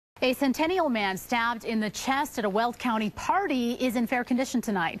A Centennial man stabbed in the chest at a Weld County party is in fair condition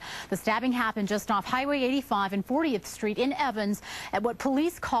tonight. The stabbing happened just off Highway 85 and 40th Street in Evans at what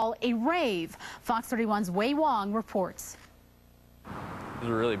police call a rave. Fox 31's Whei Wong reports. It was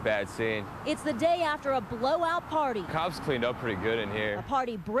a really bad scene. It's the day after a blowout party. Cops cleaned up pretty good in here. A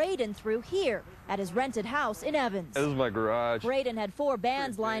party Braden threw here at his rented house in Evans. This is my garage. Braden had 4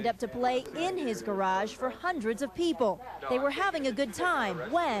 bands lined up to play in his garage for hundreds of people. They were having a good time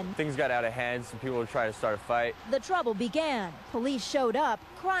when things got out of hand. Some people were trying to start a fight. The trouble began. Police showed up.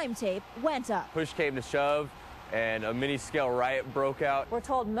 Crime tape went up. Push came to shove, and a mini-scale riot broke out. We're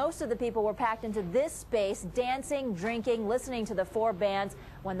told most of the people were packed into this space, dancing, drinking, listening to the 4 bands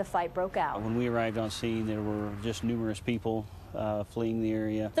when the fight broke out. When we arrived on scene, there were just numerous people fleeing the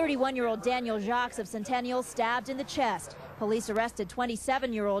area. 31-year-old Daniel Jacques of Centennial stabbed in the chest. Police arrested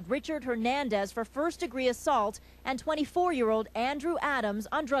 27-year-old Richard Hernandez for first-degree assault and 24-year-old Andrew Adams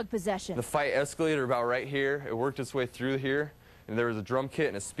on drug possession. The fight escalated about right here. It worked its way through here. And there was a drum kit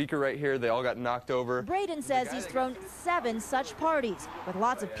and a speaker right here. They all got knocked over. Braden says he's thrown 7 such parties with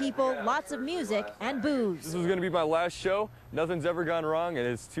lots of people, lots of music, and booze. This was going to be my last show. Nothing's ever gone wrong, and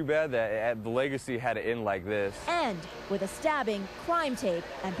it's too bad that the legacy had to end like this. And with a stabbing, crime tape,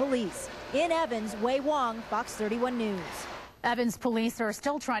 and police. In Evans, Whei Wong, Fox 31 News. Evans police are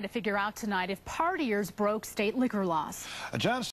still trying to figure out tonight if partiers broke state liquor laws. John